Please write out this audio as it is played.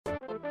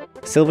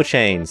Silver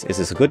Chains. Is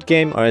this a good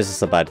game or is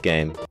this a bad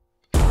game?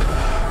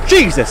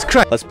 Jesus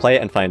Christ! Let's play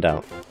it and find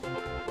out.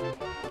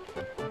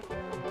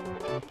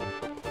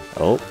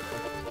 Oh,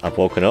 I've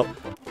woken up.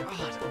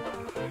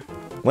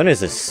 When is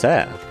this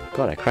set?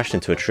 God, I crashed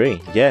into a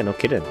tree. Yeah, no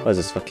kidding. What is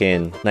this,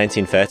 fucking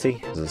 1930?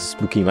 There's a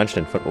spooky mansion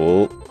in front.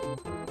 Oh,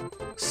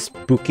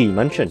 spooky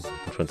mansion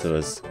in front of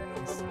us.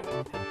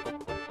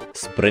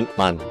 Sprint,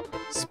 man.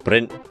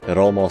 Sprint. We're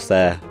almost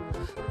there.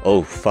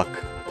 Oh, fuck.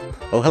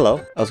 Oh,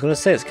 hello. I was gonna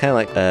say it's kind of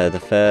like the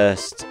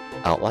first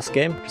Outlast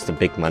game. Just a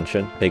big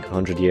mansion. Big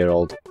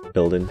 100-year-old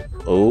building.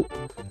 Oh.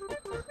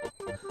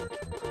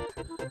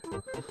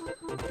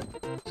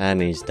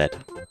 And he's dead.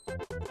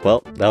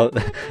 Well, that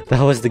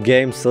was the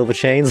game, Silver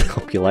Chains.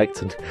 Hope you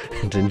liked and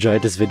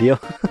enjoyed this video.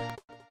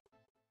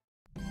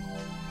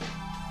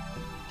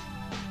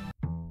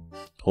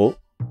 Oh,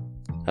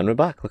 and we're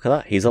back. Look at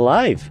that. He's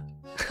alive.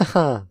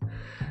 Haha.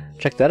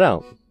 Check that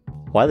out.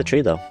 Why the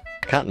tree though?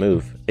 Can't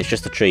move. It's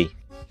just a tree.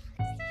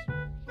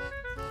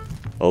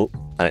 Oh,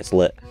 and it's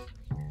lit.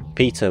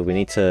 Peter, we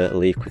need to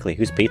leave quickly.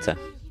 Who's Peter?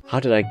 How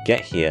did I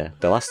get here?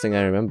 The last thing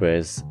I remember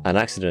is an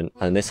accident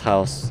and this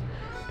house.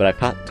 But I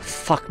passed.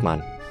 Fuck,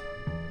 man.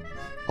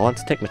 I want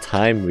to take my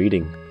time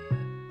reading.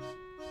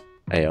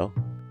 Ayo.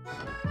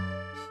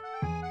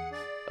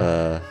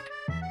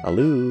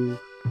 Aloo.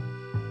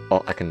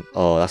 Oh, I can.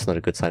 Oh, that's not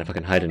a good sign if I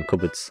can hide in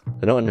cupboards.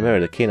 The note in the mirror,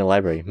 the key in the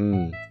library.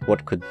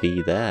 What could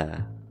be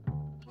there?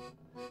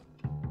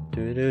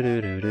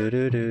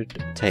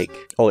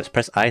 Take. Oh, it's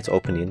press I to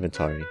open the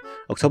inventory.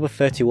 October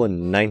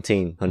 31,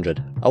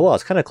 1900. Oh, well,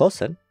 it's kind of close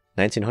then.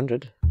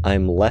 1900.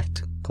 I'm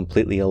left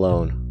completely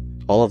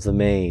alone. All of the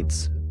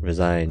maids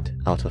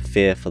resigned out of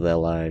fear for their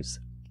lives.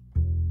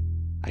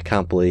 I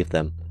can't believe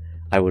them.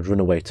 I would run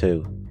away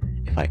too,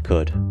 if I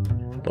could.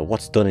 But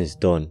what's done is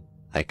done.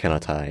 I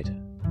cannot hide.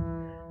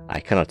 I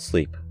cannot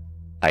sleep.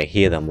 I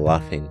hear them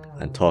laughing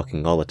and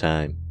talking all the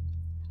time.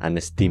 And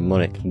this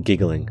demonic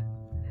giggling.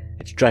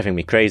 It's driving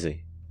me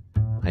crazy.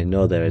 I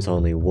know there is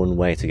only one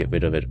way to get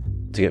rid of it.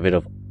 To get rid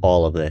of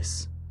all of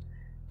this.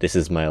 This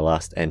is my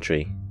last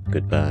entry.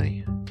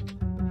 Goodbye.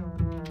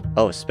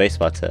 Oh,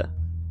 spacebar to...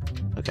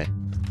 Okay.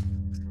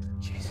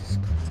 Jesus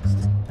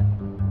Christ.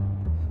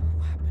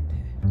 What happened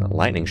here? The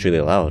lightning's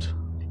really loud.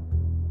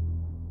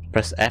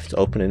 Press F to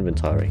open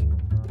inventory.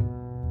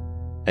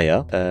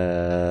 Ayo.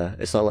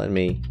 It's not letting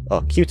me...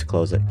 Oh, Q to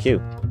close it. Q.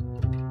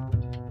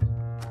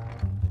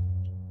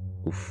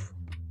 Oof.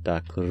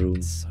 Dark room.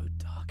 It's so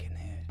dark in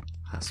here.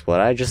 That's what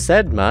I just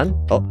said, man.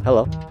 Oh,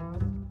 hello.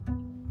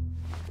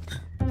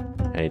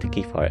 I need a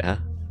key for it, huh?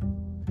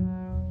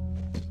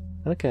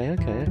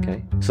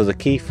 Okay. So the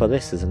key for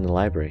this is in the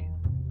library.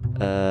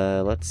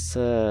 Let's,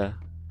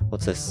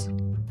 what's this?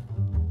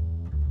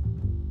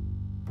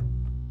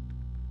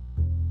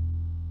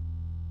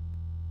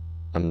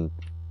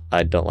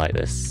 I don't like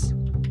this.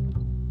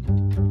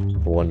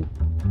 One.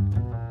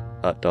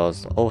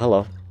 Outdoors. Oh,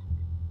 hello.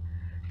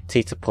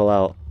 T to pull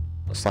out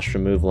 /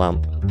 remove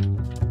lamp.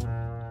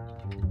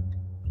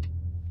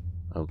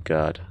 Oh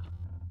god.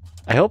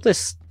 I hope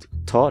this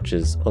torch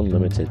is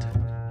unlimited.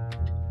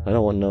 I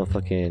don't want no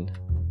fucking...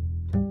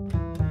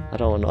 I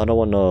don't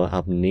want no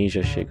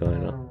amnesia shit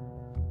going on.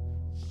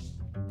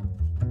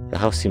 The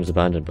house seems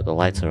abandoned, but the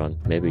lights are on.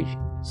 Maybe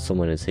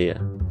someone is here.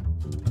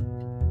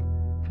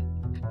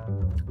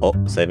 Oh,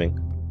 saving.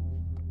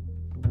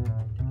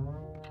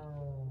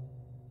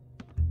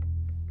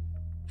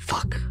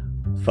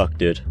 Fuck,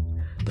 dude.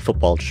 The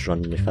football just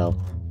randomly fell.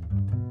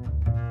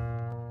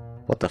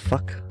 What the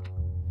fuck?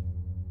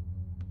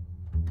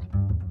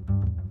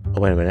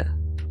 Oh, wait a minute.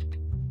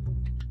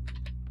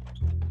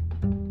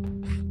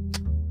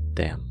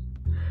 Damn.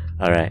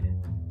 Alright.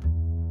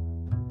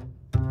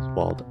 It's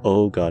walled.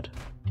 Oh god.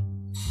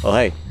 Oh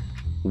hey.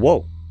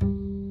 Whoa.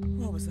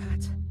 What was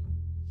that?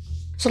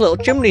 It's a little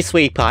chimney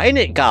sweeper, ain't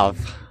it,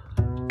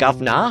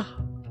 gov'na?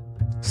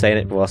 Saying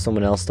it before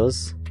someone else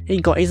does. He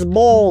got his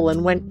ball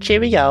and went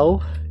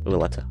cheerio. Ooh,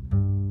 letter.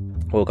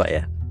 What we got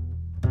here?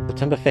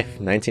 September 5th,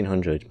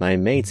 1900. My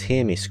maids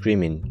hear me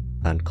screaming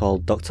and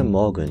called Dr.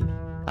 Morgan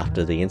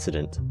after the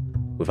incident,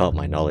 without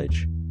my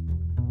knowledge.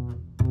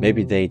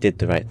 Maybe they did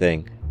the right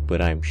thing,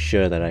 but I'm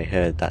sure that I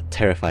heard that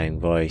terrifying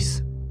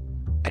voice.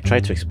 I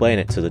tried to explain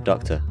it to the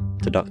doctor,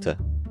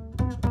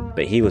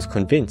 but he was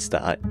convinced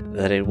that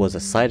it was a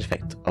side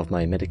effect of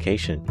my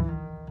medication.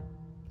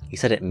 He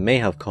said it may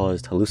have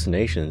caused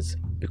hallucinations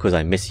because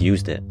I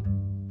misused it.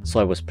 So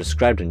I was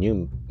prescribed a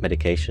new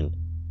medication,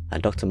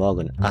 and Dr.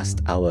 Morgan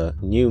asked our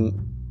new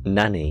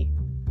nanny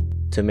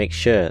to make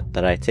sure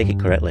that I take it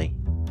correctly.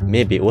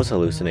 Maybe it was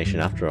hallucination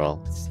after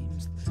all.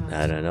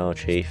 I don't know,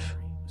 Chief.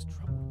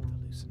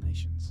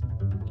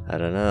 I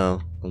don't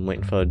know. I'm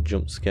waiting for a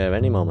jump scare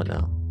any moment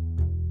now.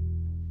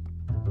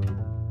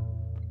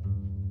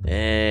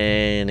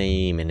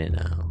 Any minute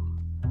now.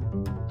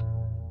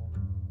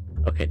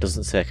 Okay, it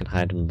doesn't say I can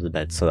hide under the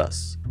bed, so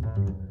that's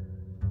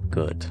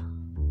good.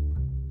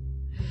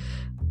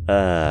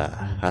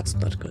 That's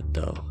not good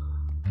though.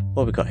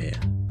 What we got here?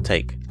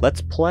 Take.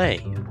 Let's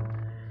play.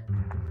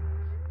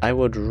 I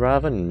would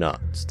rather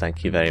not,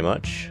 thank you very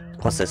much.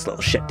 What's this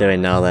little shit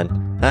doing now then?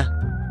 Huh?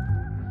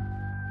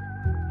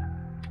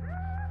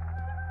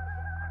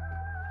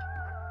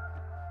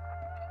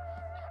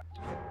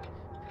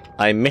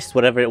 I missed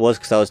whatever it was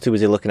because I was too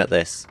busy looking at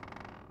this.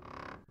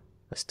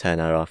 Let's turn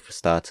that off for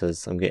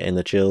starters. I'm getting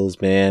the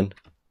chills, man.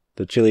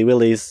 The chilly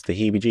willies, the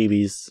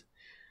heebie-jeebies.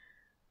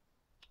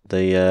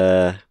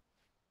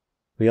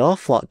 We all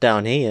float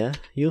down here.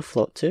 You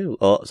float too.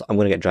 Oh, so I'm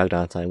gonna get dragged,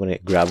 aren't I? I'm gonna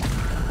get grabbed.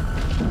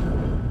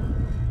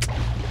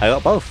 I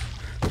got both.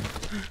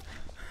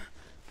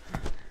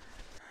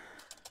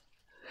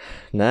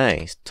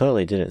 Nice.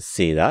 Totally didn't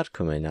see that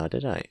coming now,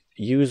 did I?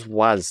 Use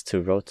WAS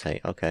to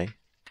rotate. Okay.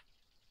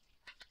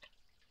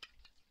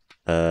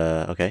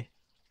 Okay.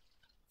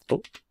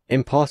 Oh,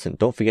 important.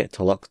 Don't forget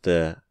to lock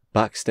the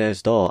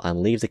backstairs door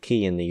and leave the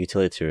key in the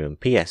utility room.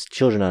 P.S.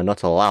 Children are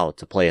not allowed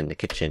to play in the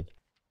kitchen.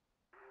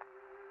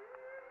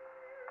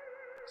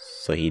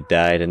 So he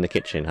died in the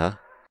kitchen, huh?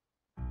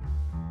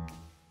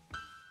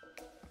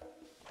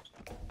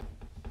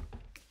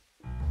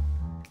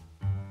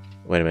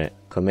 Wait a minute.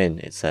 Come in,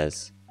 it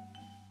says.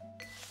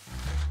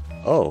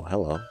 Oh,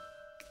 hello.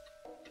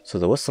 So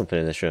there was something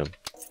in this room.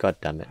 God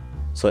damn it.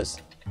 So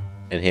it's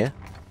in here?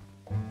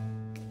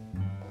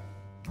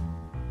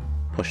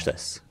 Push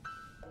this.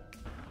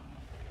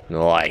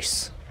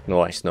 Nice.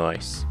 Nice,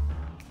 nice.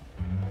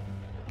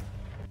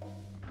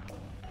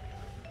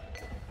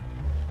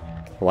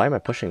 Why am I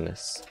pushing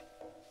this?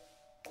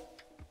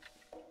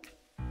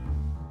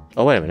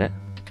 Oh, wait a minute.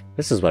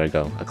 This is where I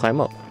go. I climb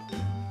up.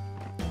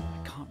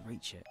 I can't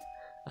reach it.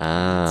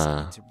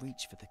 Ah. To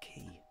reach for the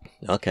key.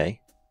 Okay.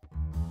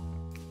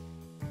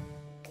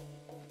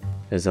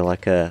 Is there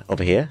like a...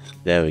 over here?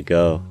 There we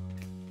go.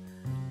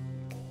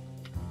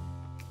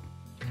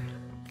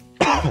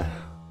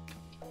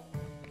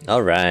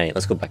 Alright,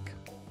 let's go back.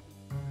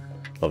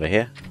 Over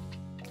here.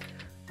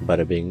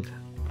 Bada bing.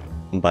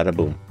 Bada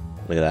boom.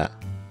 Look at that.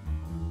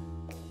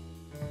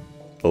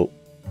 Oh.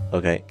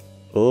 Okay.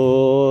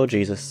 Oh,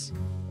 Jesus.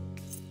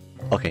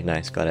 Okay,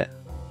 nice. Got it.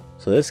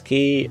 So this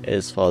key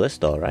is for this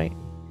door, right?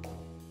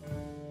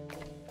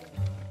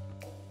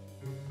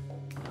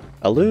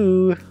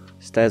 Aloo!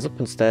 Stairs up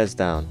and stairs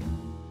down.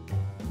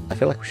 I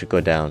feel like we should go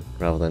down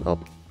rather than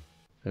up.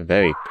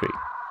 Very creepy.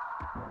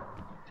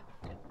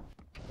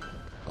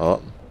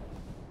 Oh.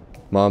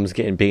 Mom's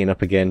getting beaten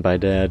up again by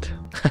Dad.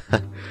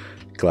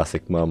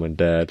 Classic mom and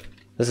dad.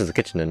 This is the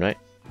kitchen then, right?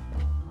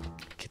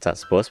 Kids aren't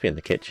supposed to be in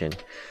the kitchen.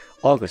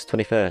 August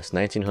 21st,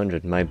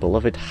 1900. My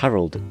beloved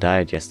Harold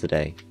died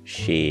yesterday.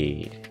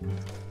 She...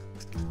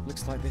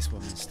 Looks like this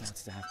woman started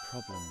to have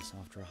problems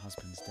after her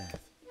husband's death.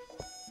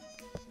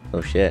 Oh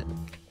shit.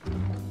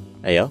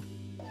 Hey yo.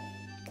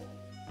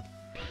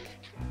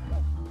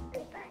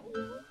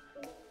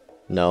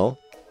 No.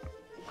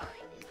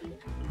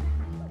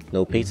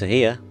 No pizza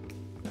here.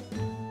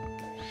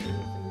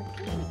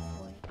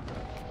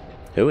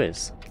 Who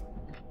is?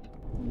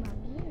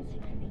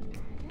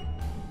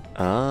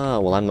 Ah,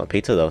 well I'm not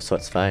Peter though, so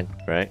it's fine,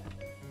 right?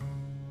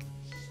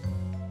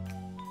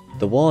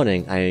 The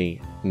warning,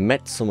 I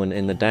met someone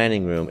in the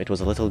dining room. It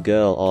was a little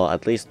girl, or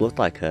at least looked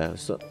like her.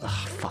 So,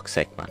 fuck's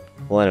sake, man.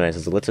 Well anyways,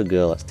 there's a little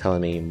girl that's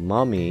telling me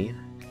Mommy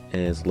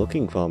is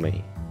looking for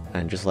me.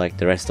 And just like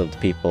the rest of the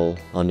people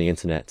on the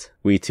internet,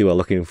 we too are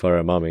looking for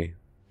a mommy.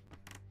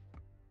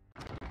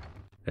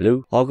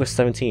 Hello? August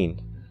 17,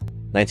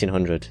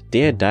 1900.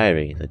 Dear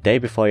Diary, the day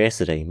before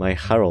yesterday, my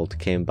Harold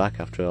came back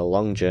after a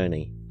long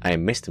journey. I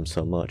missed him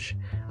so much,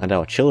 and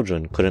our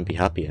children couldn't be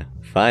happier.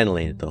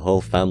 Finally, the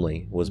whole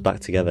family was back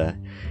together.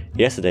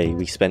 Yesterday,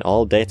 we spent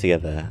all day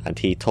together, and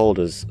he told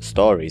us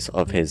stories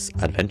of his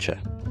adventure.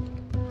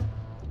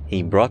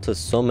 He brought us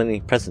so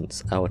many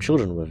presents. Our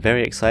children were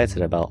very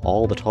excited about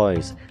all the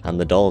toys and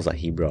the dolls that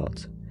he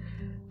brought.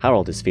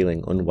 Harold is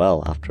feeling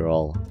unwell after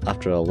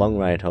a long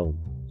ride home.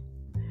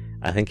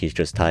 I think he's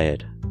just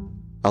tired.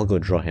 I'll go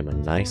draw him a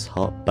nice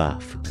hot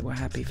bath. They were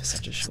happy for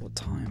such a short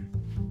time.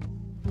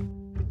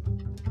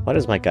 Why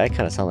does my guy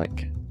kind of sound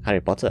like Harry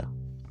Potter?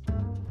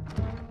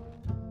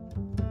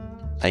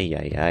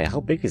 Ay, how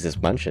big is this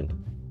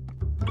mansion?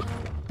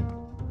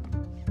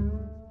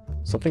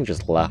 Something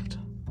just laughed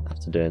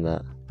after doing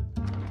that.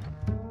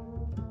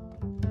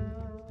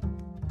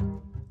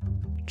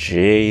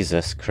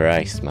 Jesus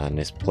Christ, man,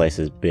 this place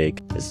is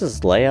big. This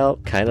is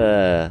layout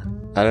kinda...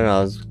 I don't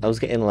know, I was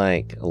getting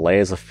like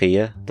Layers of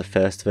Fear, the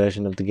first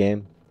version of the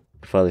game,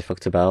 before they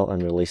fucked about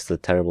and released the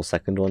terrible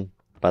second one,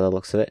 by the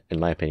looks of it, in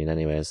my opinion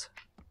anyways.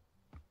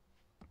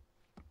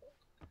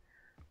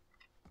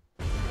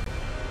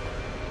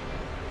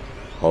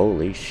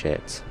 Holy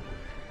shit.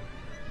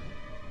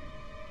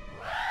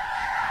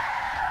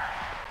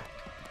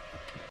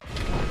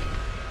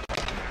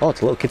 Oh,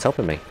 it's a little kid's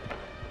helping me.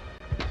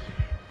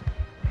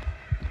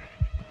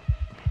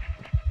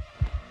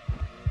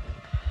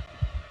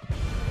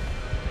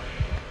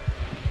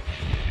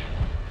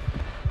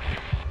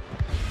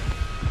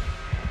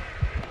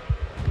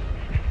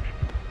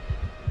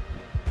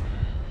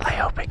 I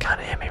hope he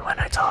can't hear me when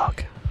I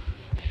talk.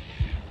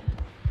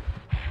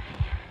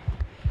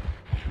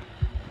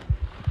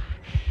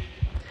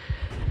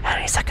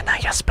 Any second Now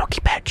you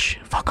spooky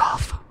bitch. Fuck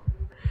off.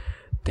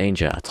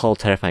 Danger. A tall,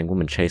 terrifying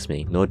woman chased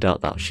me. No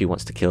doubt that she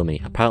wants to kill me.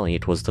 Apparently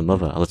it was the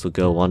mother a little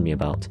girl warned me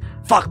about.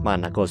 Fuck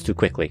man, that goes too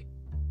quickly.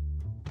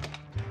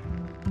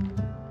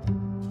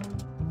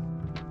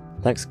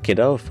 Thanks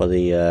kiddo for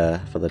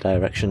the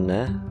direction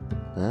there.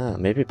 Ah,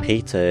 maybe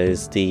Peter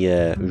is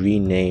the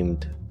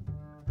renamed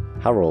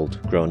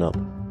Harold grown up.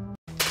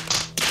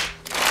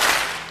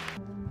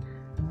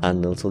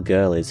 And the little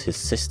girl is his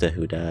sister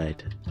who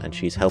died, and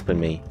she's helping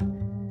me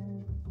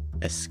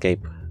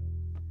escape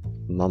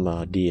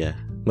Mother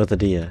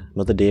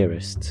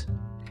dearest.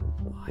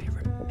 I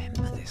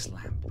remember this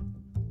lamp.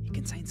 It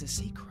contains a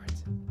secret.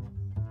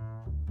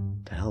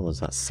 The hell was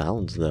that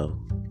sound though?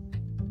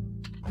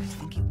 I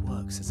think it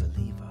works as a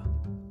lever.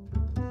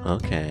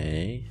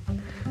 Okay.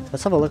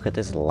 Let's have a look at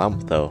this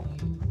lamp though.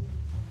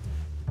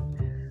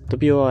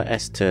 W or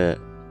S to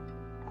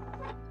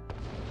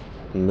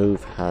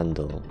move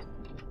handle.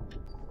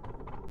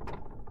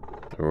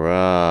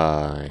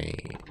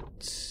 Right.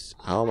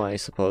 How am I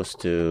supposed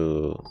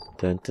to?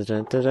 I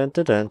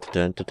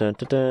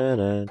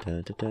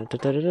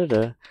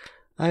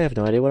have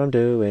no idea what I'm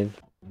doing.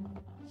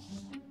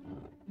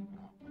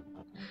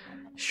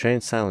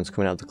 Strange sounds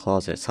coming out of the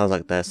closet. Sounds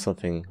like there's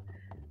something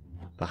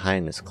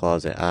behind this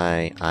closet.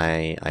 I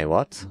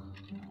what?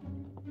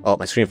 Oh,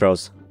 my screen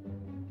froze.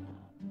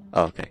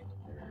 Oh, okay.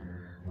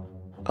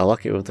 I'll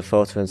lock it with the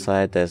photo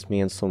inside. There's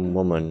me and some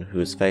woman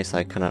whose face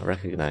I cannot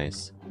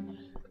recognize.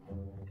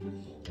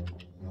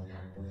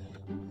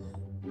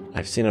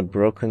 I've seen a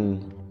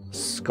broken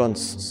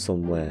sconce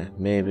somewhere.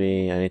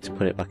 Maybe I need to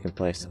put it back in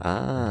place.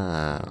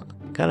 Ah,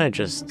 can I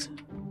just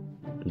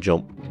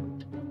jump?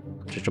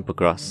 Just jump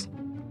across.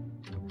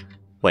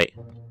 Wait,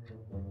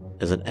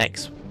 there's an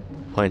X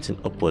pointing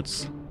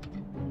upwards.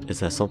 Is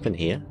there something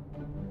here?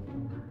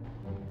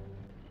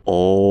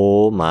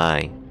 Oh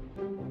my.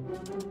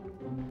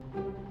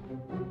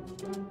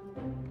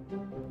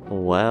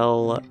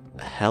 Well,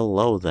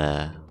 hello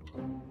there.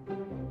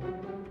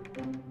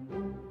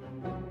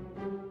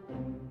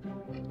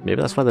 Maybe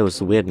that's why there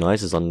was weird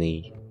noises on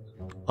the...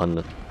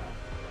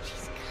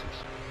 She's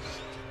coming.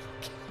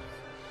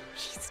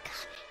 She's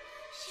coming.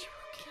 She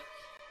will kill you.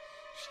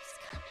 She's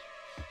coming.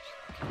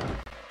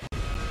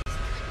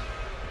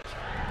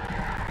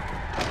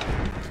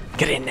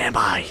 Get in there,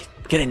 boy!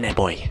 Get in there,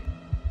 boy!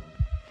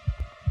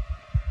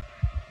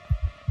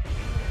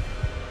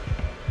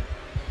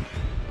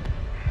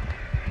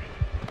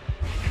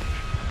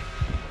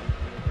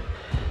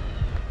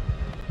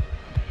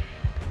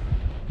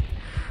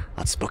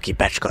 That spooky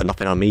bitch got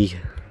nothing on me.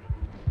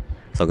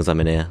 As long as I'm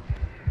in here.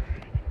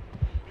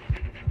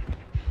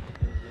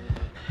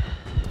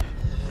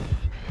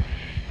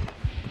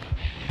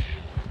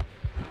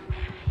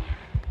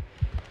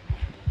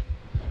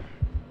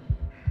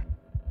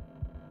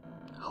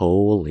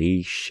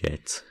 Holy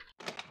shit.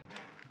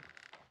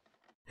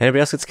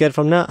 Anybody else get scared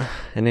from that?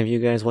 Any of you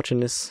guys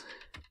watching this?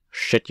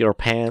 Shit your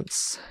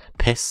pants?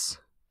 Piss?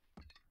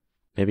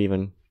 Maybe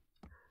even...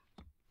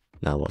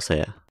 No, what's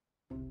here?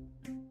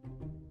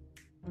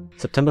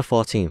 September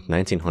 14th,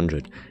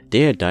 1900.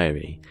 Dear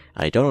Diary,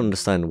 I don't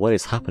understand what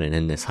is happening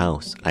in this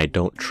house. I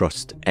don't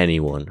trust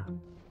anyone.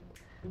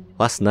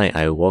 Last night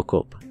I woke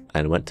up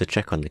and went to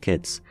check on the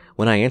kids.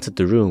 When I entered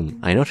the room,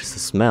 I noticed a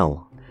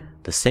smell.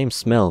 The same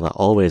smell that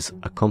always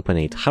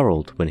accompanied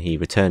Harold when he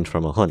returned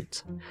from a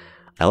hunt.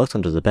 I looked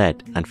under the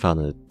bed and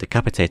found the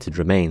decapitated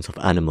remains of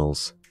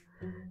animals.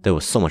 There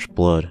was so much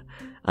blood,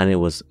 and it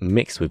was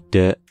mixed with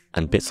dirt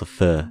and bits of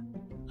fur.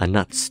 And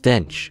that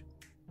stench!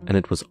 And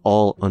it was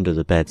all under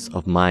the beds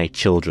of my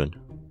children.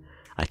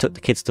 I took the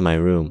kids to my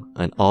room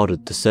and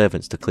ordered the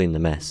servants to clean the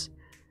mess.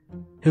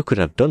 Who could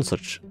have done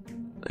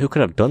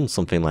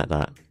something like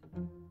that?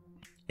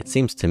 It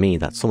seems to me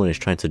that someone is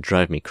trying to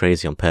drive me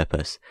crazy on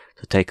purpose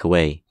to take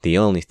away the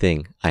only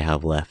thing I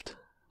have left,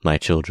 my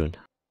children.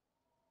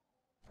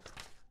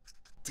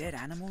 Dead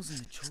animals in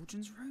the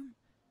children's room?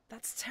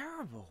 That's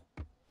terrible.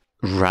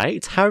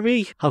 Right,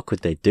 Harry? How could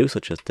they do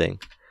such a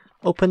thing?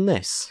 Open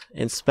this.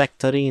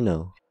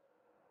 Inspectorino.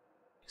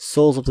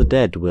 Souls of the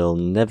dead will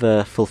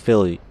never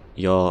fulfill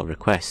your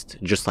request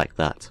just like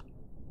that.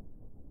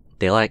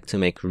 They like to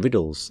make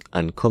riddles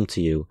and come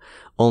to you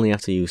only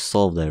after you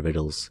solve their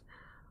riddles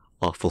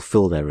or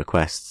fulfill their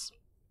requests.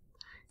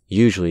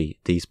 Usually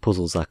these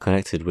puzzles are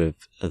connected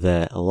with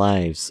their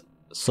lives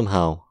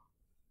somehow.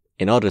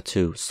 In order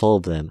to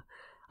solve them,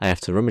 I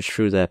have to rummage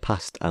through their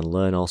past and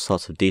learn all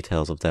sorts of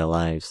details of their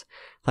lives.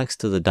 Thanks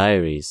to the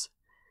diaries,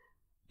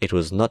 it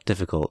was not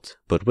difficult,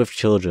 but with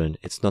children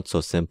it's not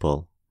so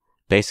simple.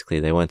 Basically,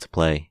 they want to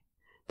play.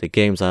 The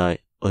games are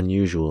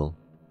unusual.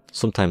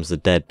 Sometimes the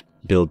dead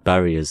build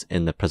barriers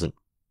in the present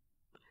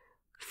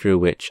through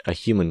which a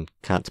human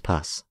can't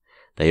pass.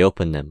 They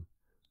open them.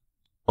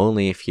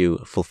 Only if you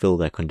fulfill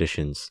their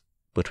conditions.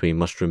 But we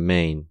must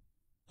remember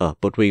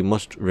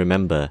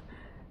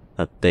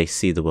that they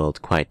see the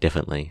world quite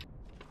differently.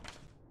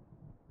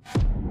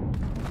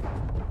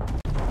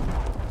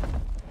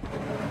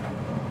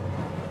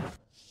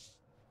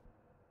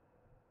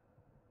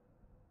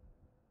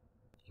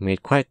 He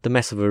made quite the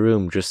mess of a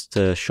room just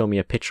to show me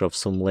a picture of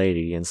some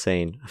lady and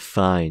saying,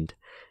 "Find.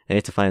 I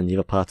need to find the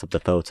other part of the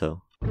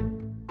photo."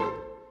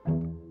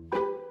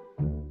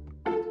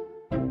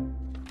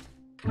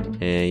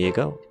 Here you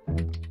go.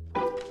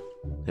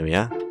 There we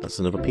are. That's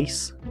another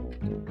piece.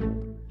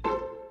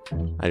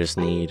 I just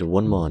need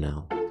one more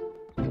now.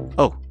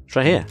 Oh, it's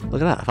right here.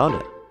 Look at that. I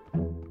found it.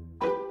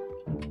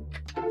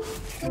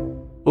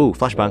 Ooh,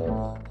 flashbang.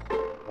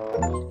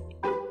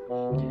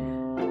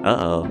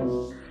 Uh-oh.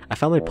 I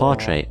found my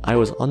portrait. I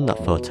was on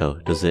that photo.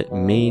 Does it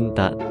mean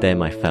that they're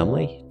my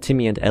family?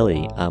 Timmy and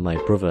Ellie are my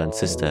brother and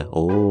sister.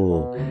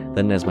 Oh,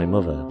 then there's my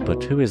mother.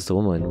 But who is the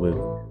woman with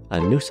a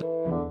noose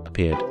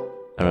appeared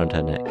around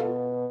her neck?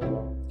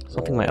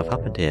 Something might have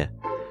happened here.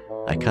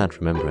 I can't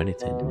remember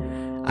anything.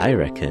 I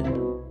reckon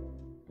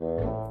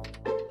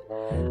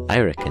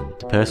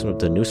the person with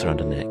the noose around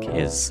her neck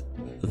is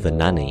the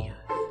nanny.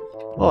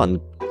 Oh, and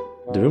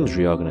the room's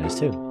reorganized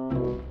too.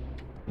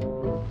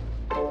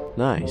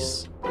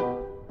 Nice.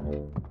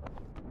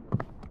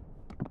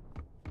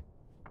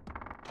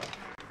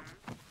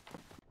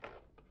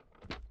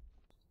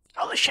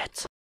 Holy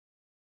shit.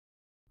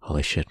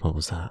 Holy shit, what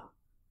was that?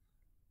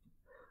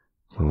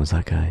 What was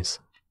that, guys?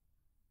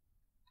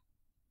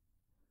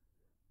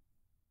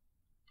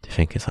 Do you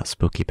think it's that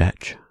spooky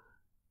bitch?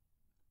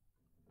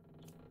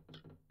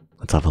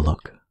 Let's have a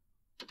look.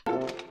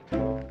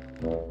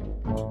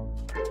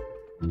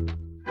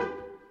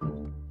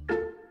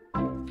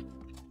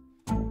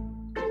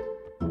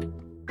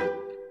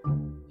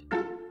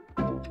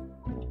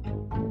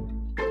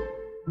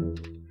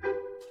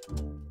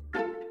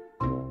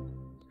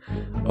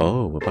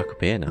 Oh, we're back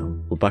up here now.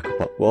 We're back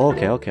up. Oh,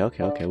 okay.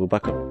 We're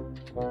back up.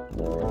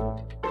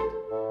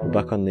 We're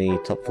back on the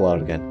top floor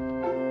again.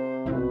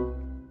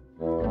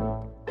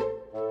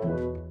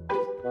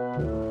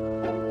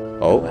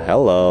 Oh,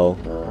 hello.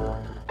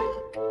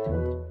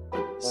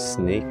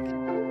 Sneaky.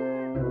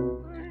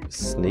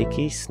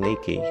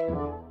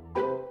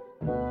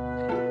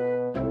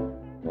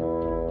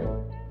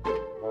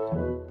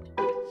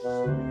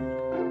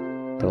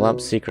 The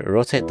Lamps Secret.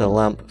 Rotate the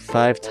lamp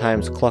 5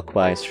 times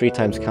clockwise, 3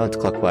 times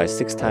counterclockwise,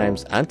 6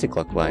 times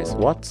anti-clockwise.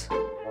 What?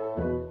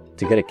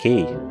 To get a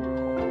key.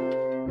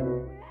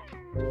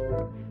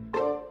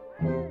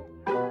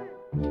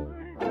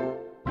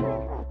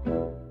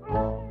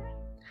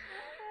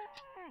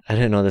 I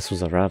didn't know this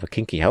was a rather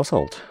kinky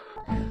household.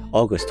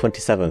 August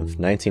 27th,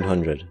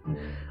 1900.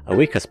 A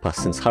week has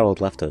passed since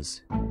Harold left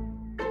us.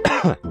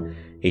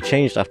 He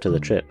changed after the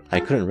trip.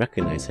 I couldn't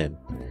recognize him.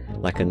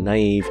 Like a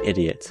naive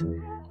idiot,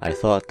 I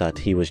thought that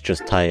he was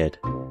just tired.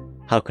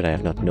 How could I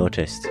have not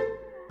noticed?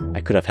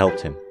 I could have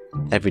helped him.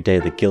 Every day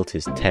the guilt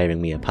is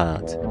tearing me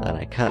apart, and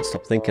I can't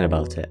stop thinking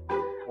about it.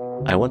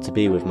 I want to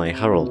be with my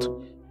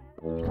Harold,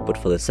 but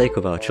for the sake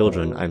of our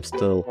children, I'm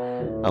still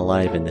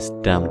alive in this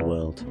damned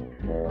world.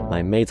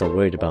 My maids are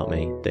worried about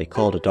me. They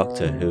called a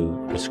doctor who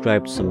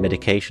prescribed some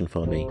medication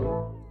for me.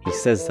 He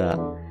says that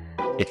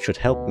it should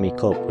help me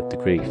cope with the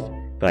grief,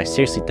 but I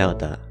seriously doubt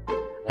that.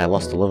 I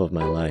lost the love of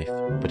my life,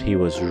 but he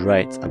was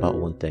right about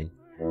one thing.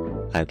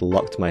 I'd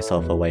locked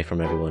myself away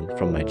from everyone,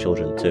 from my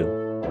children too.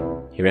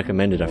 He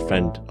recommended a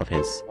friend of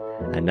his,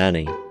 a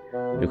nanny,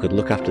 who could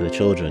look after the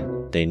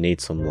children. They need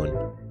someone,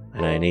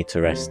 and I need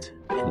to rest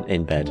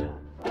in bed.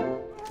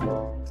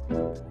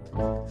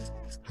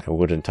 I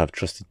wouldn't have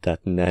trusted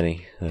that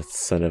nanny, that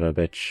son of a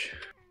bitch.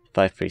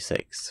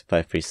 536,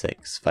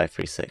 536,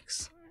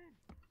 536.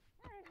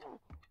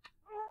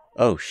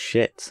 Oh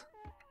shit.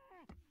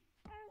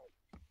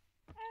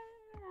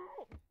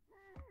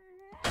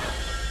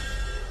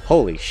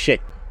 Holy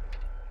shit.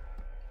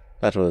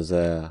 That was,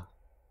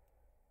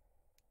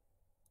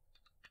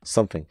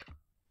 something.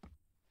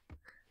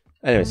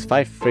 Anyways,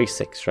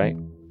 536, right?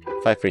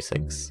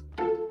 536.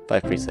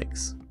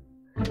 536.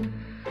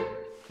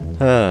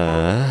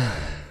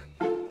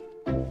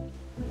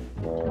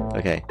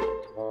 Okay.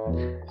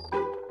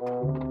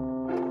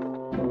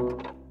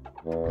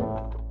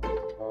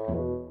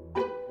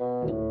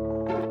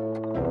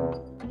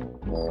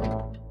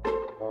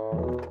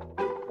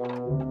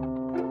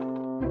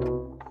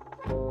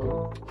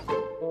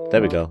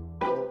 There we go.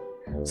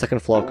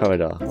 Second floor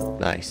corridor.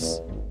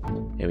 Nice.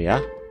 Here we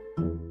are.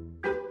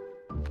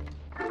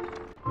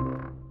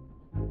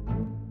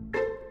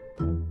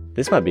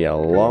 This might be a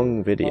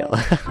long video.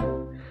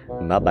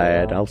 My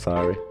bad, I'm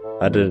sorry.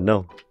 I didn't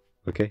know.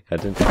 Okay, I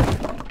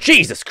didn't.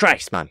 Jesus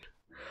Christ, man!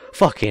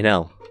 Fucking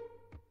hell.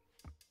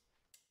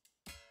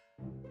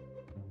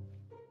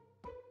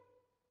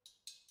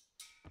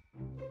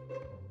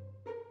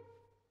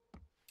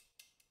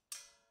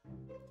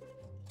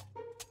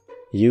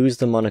 Use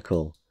the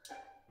monocle.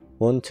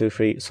 1, 2,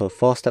 3, so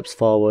 4 steps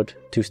forward,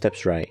 2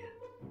 steps right.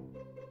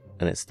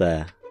 And it's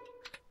there.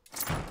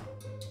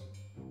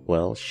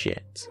 Well,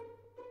 shit.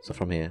 So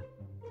from here.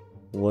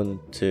 1,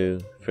 2,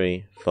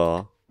 3,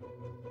 4.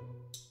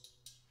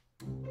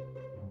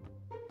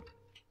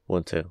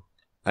 1, 2.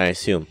 I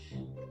assume.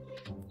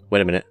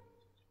 Wait a minute.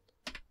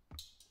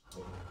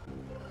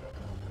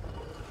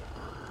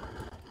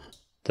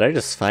 Did I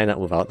just find that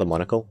without the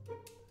monocle?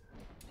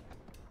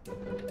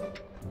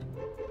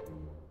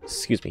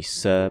 Excuse me,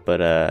 sir, but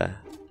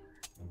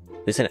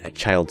this isn't a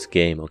child's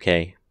game,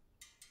 okay?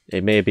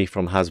 It may be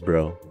from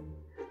Hasbro,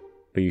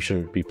 but you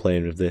shouldn't be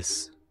playing with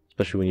this,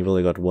 especially when you've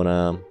only got one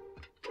arm.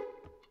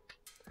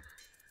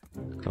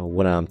 Got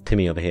one arm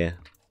Timmy over here.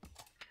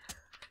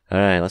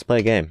 Alright, let's play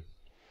a game.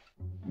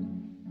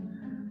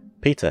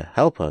 Peter,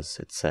 help us,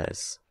 it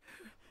says.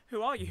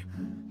 Who are you?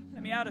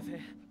 Let me out of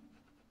here.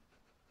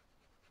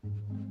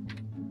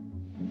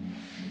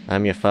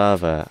 I'm your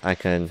father. I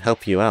can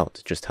help you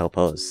out. Just help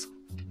us.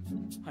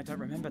 I don't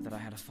remember that I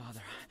had a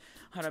father.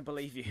 I don't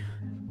believe you.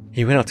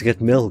 He went out to get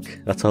milk.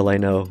 That's all I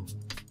know.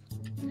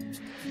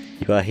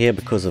 You are here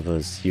because of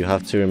us. You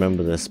have to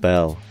remember the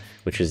spell,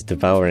 which is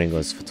devouring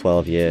us for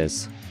 12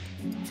 years.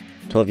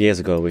 12 years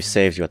ago, we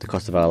saved you at the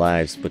cost of our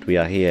lives, but we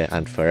are here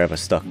and forever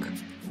stuck.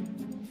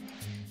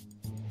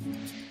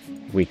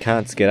 We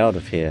can't get out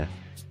of here.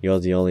 You're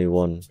the only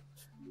one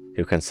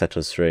who can set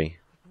us free.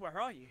 Where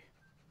are you?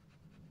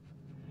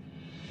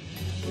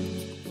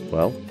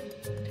 Well,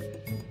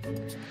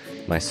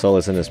 my soul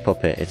is in this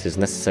puppet. It is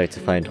necessary to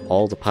find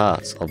all the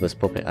parts of this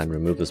puppet and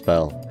remove the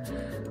spell.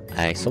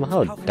 I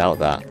somehow doubt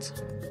that.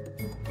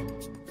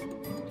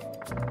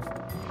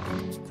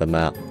 The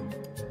map.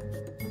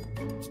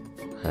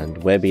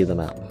 And where be the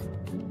map?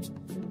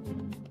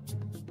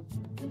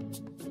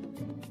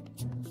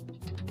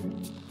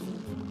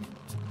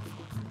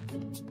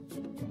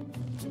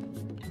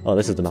 Oh,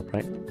 this is the map,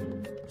 right?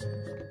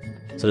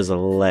 So there's a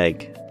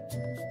leg.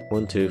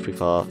 1, 2, 3,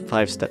 4,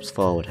 5 steps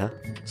forward, huh?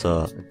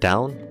 So,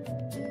 down?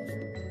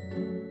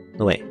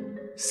 No, wait.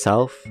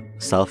 South,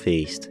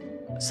 southeast,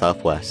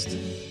 southwest,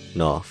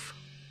 north.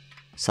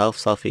 South,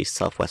 southeast,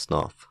 southwest,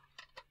 north.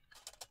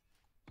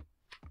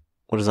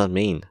 What does that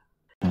mean?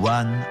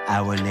 1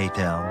 hour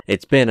later.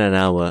 It's been an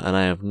hour and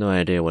I have no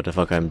idea what the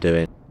fuck I'm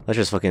doing. Let's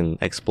just fucking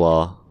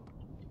explore.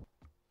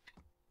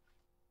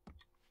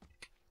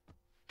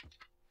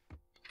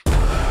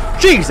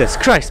 Jesus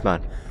Christ,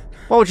 man!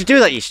 Why would you do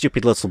that, you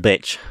stupid little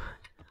bitch?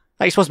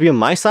 Are you supposed to be on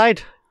my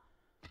side?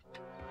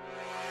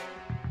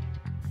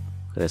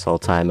 Look at this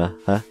old timer,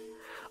 huh?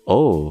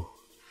 Oh.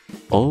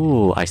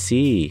 Oh, I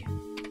see.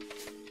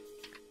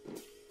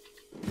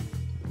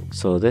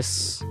 So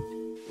this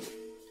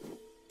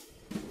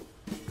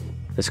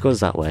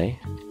goes that way.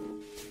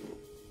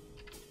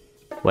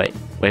 Wait.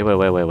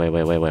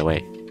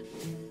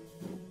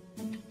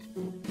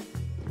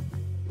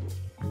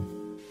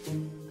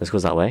 This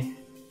goes that way.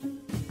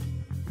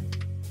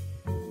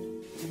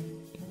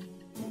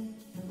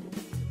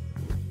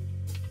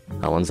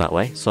 That one's that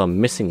way, so I'm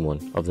missing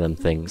one of them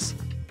things.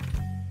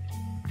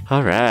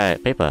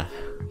 Alright, paper.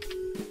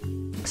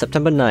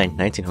 September 9,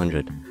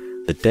 1900.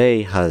 The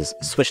day has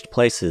switched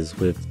places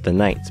with the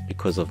night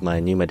because of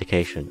my new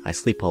medication. I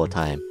sleep all the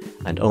time,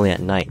 and only at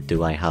night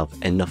do I have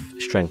enough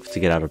strength to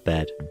get out of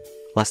bed.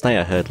 Last night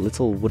I heard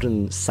little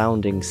wooden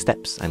sounding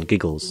steps and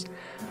giggles.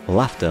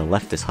 Laughter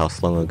left this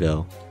house long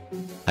ago.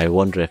 I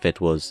wonder if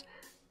it was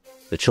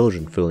the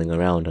children fooling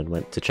around and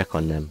went to check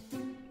on them.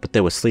 But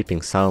they were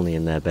sleeping soundly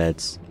in their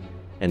beds.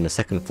 In the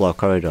second floor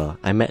corridor,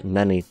 I met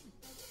Nanny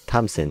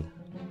Tamsin.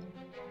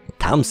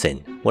 Tamsin?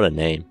 What a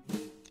name.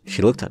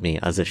 She looked at me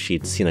as if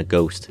she'd seen a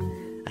ghost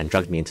and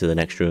dragged me into the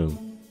next room.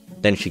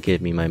 Then she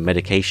gave me my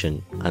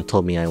medication and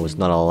told me I was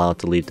not allowed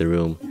to leave the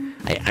room.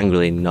 I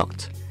angrily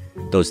knocked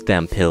those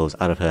damn pills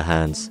out of her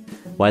hands.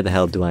 Why the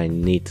hell do I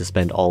need to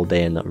spend all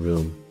day in that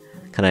room?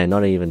 Can I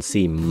not even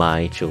see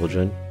my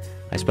children?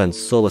 I spend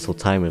so little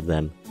time with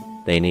them.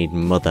 They need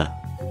mother,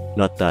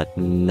 not that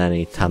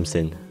Nanny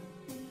Tamsin.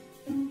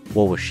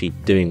 What was she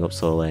doing up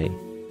so late?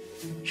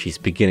 She's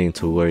beginning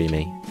to worry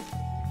me.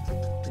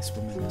 This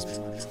woman must be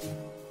my mother,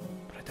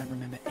 but I don't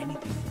remember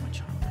anything from my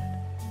childhood.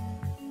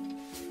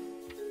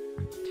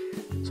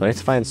 So I need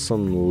to find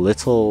some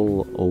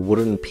little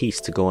wooden piece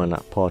to go on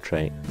that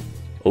portrait.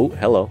 Oh,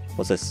 hello.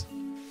 What's this?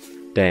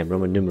 Damn,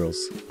 Roman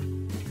numerals.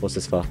 What's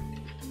this for?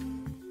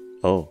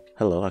 Oh,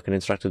 hello. I can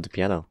interact with the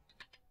piano.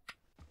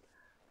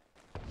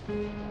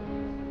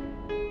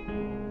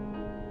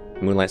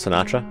 Moonlight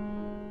Sonata?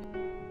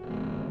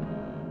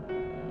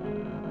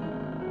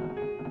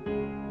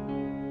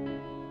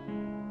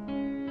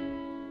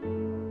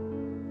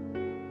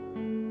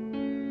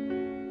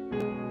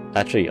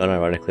 Actually,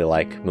 unironically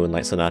like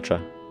Moonlight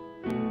Sonata.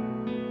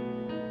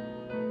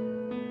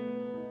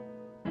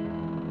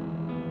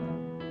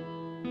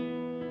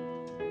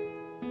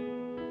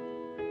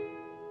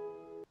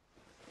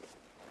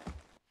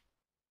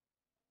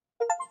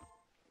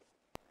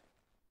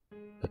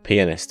 The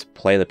pianist.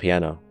 Play the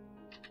piano.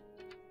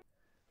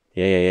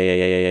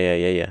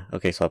 Yeah.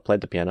 Okay, so I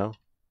played the piano.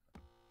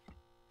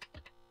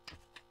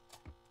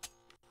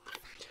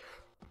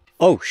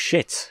 Oh,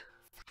 shit!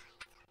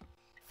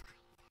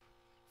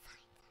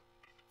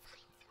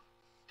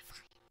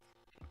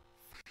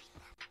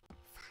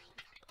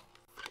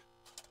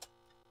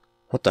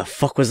 What the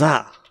fuck was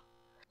that?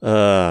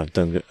 I've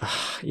done good.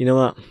 You know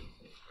what?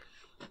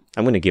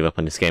 I'm gonna give up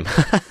on this game.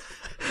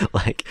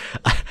 Like,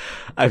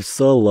 I'm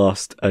so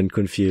lost and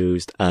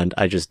confused, and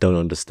I just don't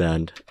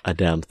understand a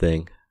damn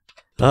thing.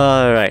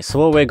 Alright, so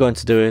what we're going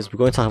to do is we're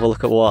going to have a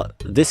look at what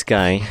this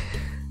guy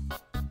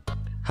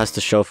has to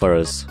show for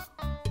us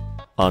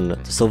on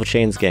the Silver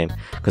Chains game.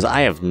 Because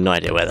I have no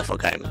idea where the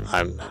fuck I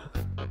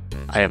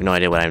have no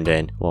idea what I'm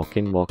doing.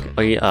 Walking.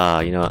 Oh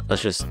yeah, you know what,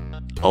 let's just...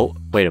 Oh,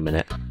 wait a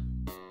minute.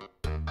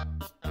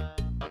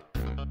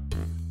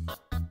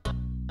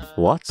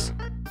 What?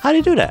 How do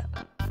you do that?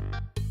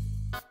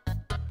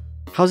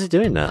 How's he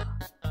doing that?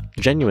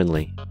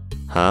 Genuinely.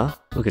 Huh?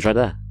 Look, it's right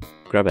there.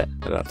 Grab it.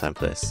 I don't have time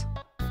for this.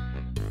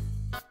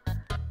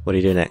 What do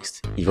you do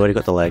next? You've already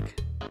got the leg.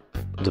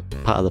 The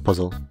part of the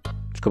puzzle.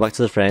 Just go back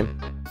to the frame.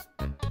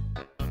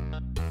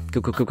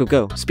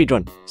 Go. Speed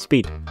run.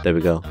 Speed. There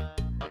we go.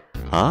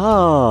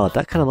 Ah,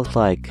 that kind of looked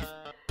like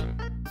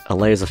a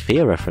Layers of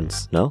Fear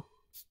reference, no?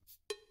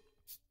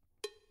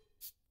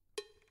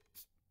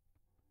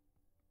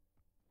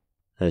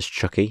 There's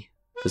Chucky.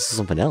 This is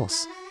something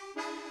else.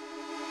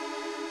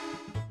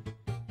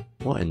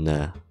 What in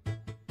there?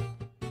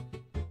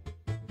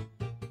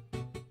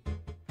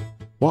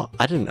 What?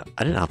 I didn't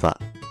have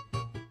that.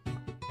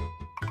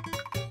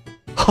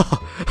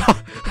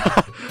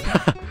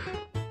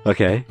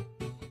 Okay.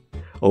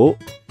 Oh.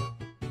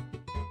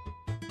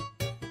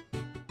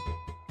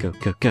 Go.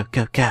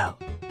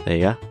 There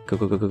you go.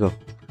 Go.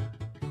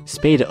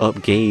 Speed it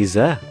up,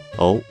 geezer.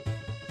 Oh.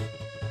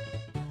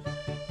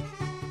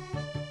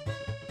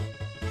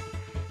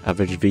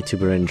 Average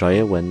VTuber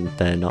enjoyer when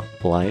they're not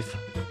live.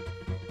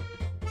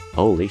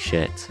 Holy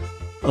shit.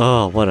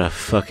 Oh, what a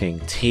fucking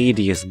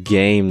tedious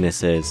game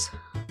this is.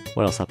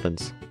 What else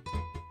happens?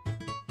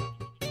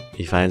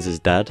 He finds his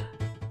dad.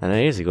 And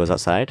there he is, he goes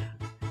outside.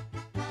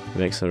 He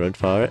makes a run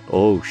for it.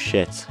 Oh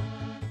shit.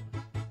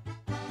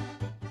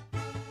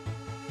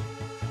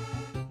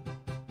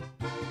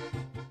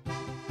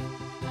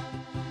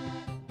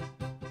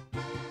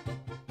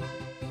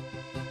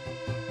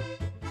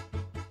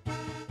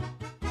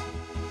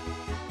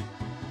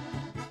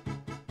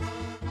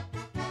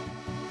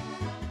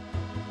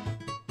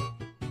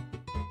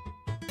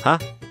 Huh?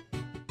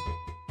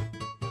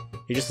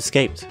 You just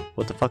escaped.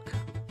 What the fuck?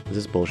 This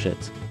is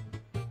bullshit.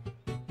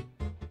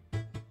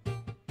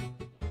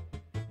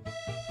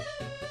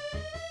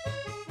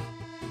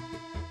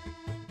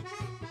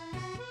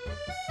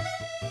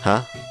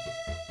 Huh?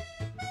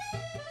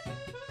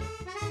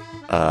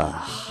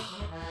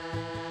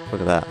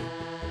 Look at that.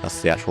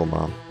 That's the actual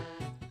mom.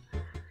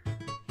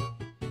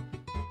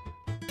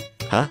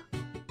 Huh?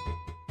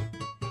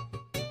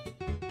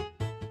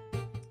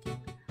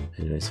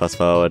 Anyways, fast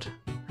forward.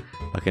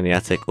 Back in the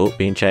attic. Oh,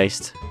 being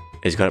chased.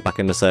 He's got it back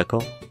in the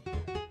circle.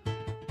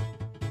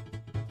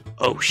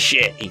 Oh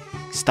shit! He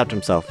stabbed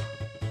himself.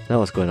 Now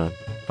what's going on?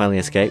 Finally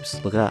escapes.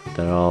 Look at that.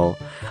 They're all...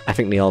 I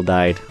think they all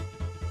died.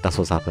 That's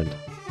what's happened.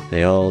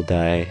 They all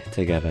die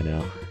together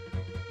now.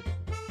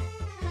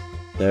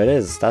 There it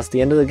is. That's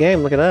the end of the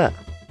game. Look at that.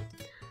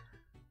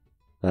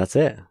 That's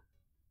it.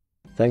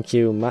 Thank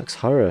you, Max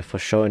Horror, for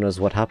showing us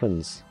what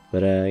happens.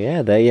 But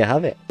yeah, there you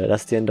have it. But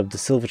that's the end of the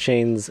Silver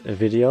Chains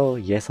video.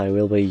 Yes, I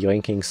will be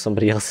yoinking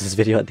somebody else's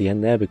video at the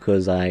end there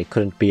because I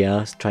couldn't be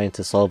asked trying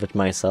to solve it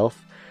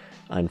myself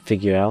and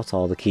figure out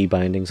all the key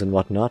bindings and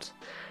whatnot.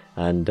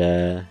 And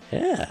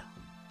yeah,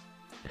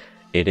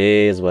 it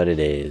is what it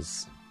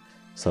is.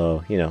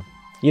 So, you know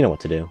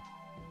what to do.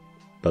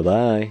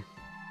 Bye-bye.